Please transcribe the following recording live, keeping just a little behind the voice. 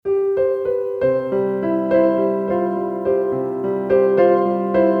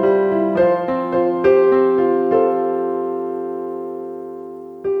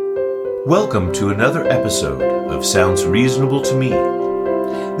Welcome to another episode of Sounds Reasonable to Me.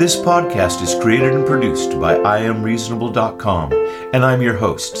 This podcast is created and produced by IamReasonable.com, and I'm your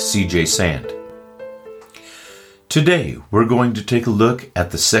host, CJ Sand. Today, we're going to take a look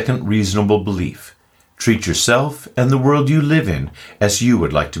at the second reasonable belief. Treat yourself and the world you live in as you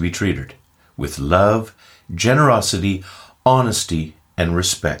would like to be treated, with love, generosity, honesty, and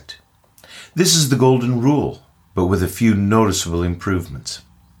respect. This is the golden rule, but with a few noticeable improvements.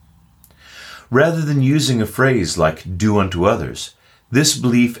 Rather than using a phrase like do unto others, this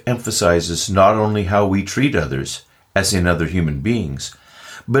belief emphasizes not only how we treat others, as in other human beings,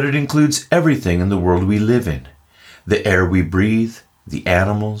 but it includes everything in the world we live in. The air we breathe, the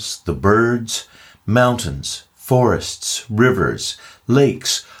animals, the birds, mountains, forests, rivers,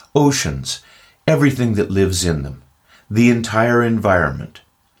 lakes, oceans, everything that lives in them, the entire environment.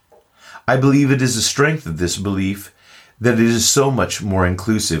 I believe it is the strength of this belief that it is so much more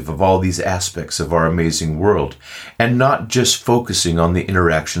inclusive of all these aspects of our amazing world, and not just focusing on the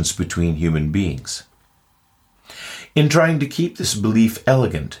interactions between human beings. In trying to keep this belief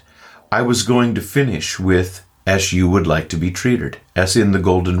elegant, I was going to finish with, as you would like to be treated, as in the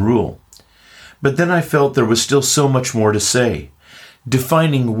golden rule. But then I felt there was still so much more to say.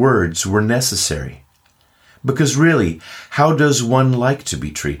 Defining words were necessary. Because really, how does one like to be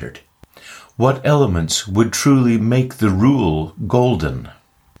treated? What elements would truly make the rule golden?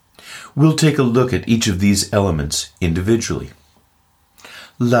 We'll take a look at each of these elements individually.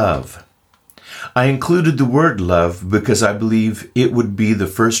 Love. I included the word love because I believe it would be the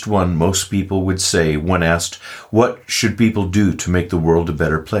first one most people would say when asked, what should people do to make the world a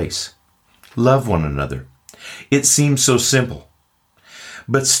better place? Love one another. It seems so simple.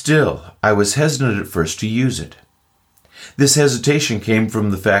 But still, I was hesitant at first to use it. This hesitation came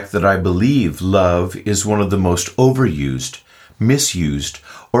from the fact that I believe love is one of the most overused, misused,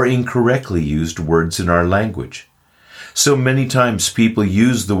 or incorrectly used words in our language. So many times people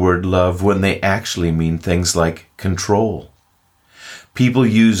use the word love when they actually mean things like control. People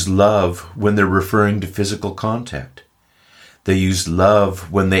use love when they're referring to physical contact. They use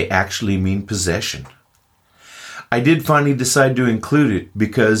love when they actually mean possession. I did finally decide to include it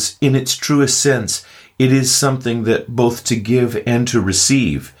because, in its truest sense, it is something that both to give and to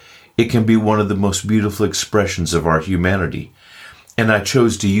receive, it can be one of the most beautiful expressions of our humanity, and I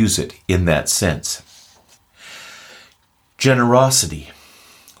chose to use it in that sense. Generosity.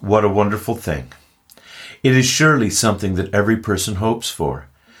 What a wonderful thing. It is surely something that every person hopes for.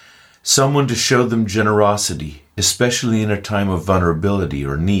 Someone to show them generosity, especially in a time of vulnerability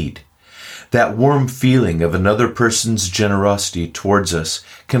or need. That warm feeling of another person's generosity towards us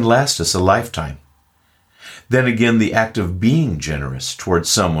can last us a lifetime. Then again, the act of being generous towards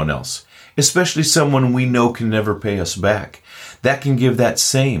someone else, especially someone we know can never pay us back, that can give that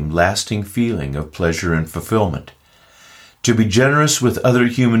same lasting feeling of pleasure and fulfillment. To be generous with other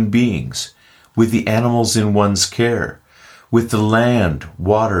human beings, with the animals in one's care, with the land,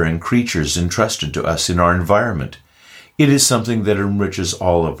 water, and creatures entrusted to us in our environment, it is something that enriches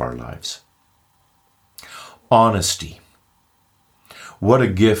all of our lives. Honesty. What a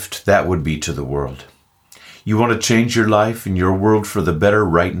gift that would be to the world. You want to change your life and your world for the better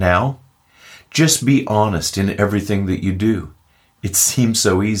right now? Just be honest in everything that you do. It seems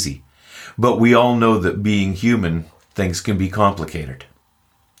so easy, but we all know that being human, things can be complicated.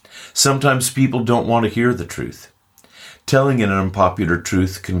 Sometimes people don't want to hear the truth. Telling an unpopular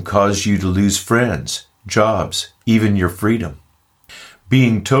truth can cause you to lose friends, jobs, even your freedom.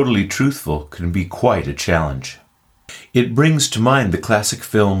 Being totally truthful can be quite a challenge. It brings to mind the classic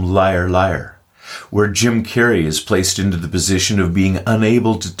film Liar, Liar, where Jim Carrey is placed into the position of being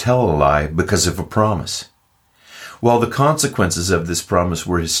unable to tell a lie because of a promise. While the consequences of this promise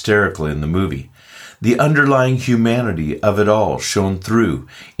were hysterical in the movie, the underlying humanity of it all shone through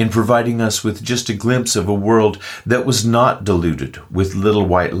in providing us with just a glimpse of a world that was not diluted with little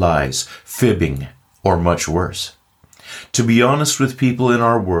white lies, fibbing, or much worse. To be honest with people in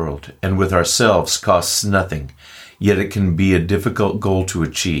our world and with ourselves costs nothing, yet it can be a difficult goal to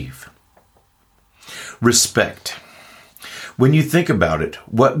achieve. Respect. When you think about it,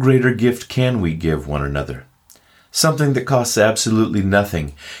 what greater gift can we give one another? Something that costs absolutely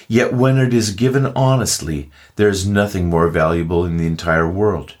nothing, yet when it is given honestly, there is nothing more valuable in the entire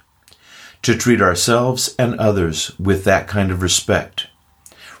world. To treat ourselves and others with that kind of respect.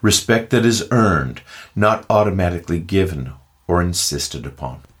 Respect that is earned, not automatically given or insisted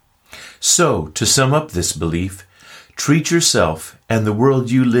upon. So, to sum up this belief, treat yourself and the world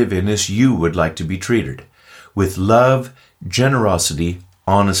you live in as you would like to be treated, with love, generosity,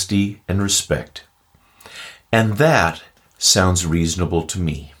 honesty, and respect. And that sounds reasonable to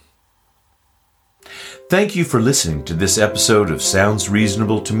me. Thank you for listening to this episode of Sounds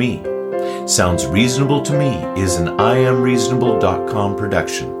Reasonable to Me. Sounds Reasonable to Me is an IamReasonable.com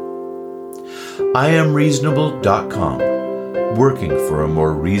production. IamReasonable.com, working for a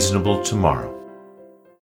more reasonable tomorrow.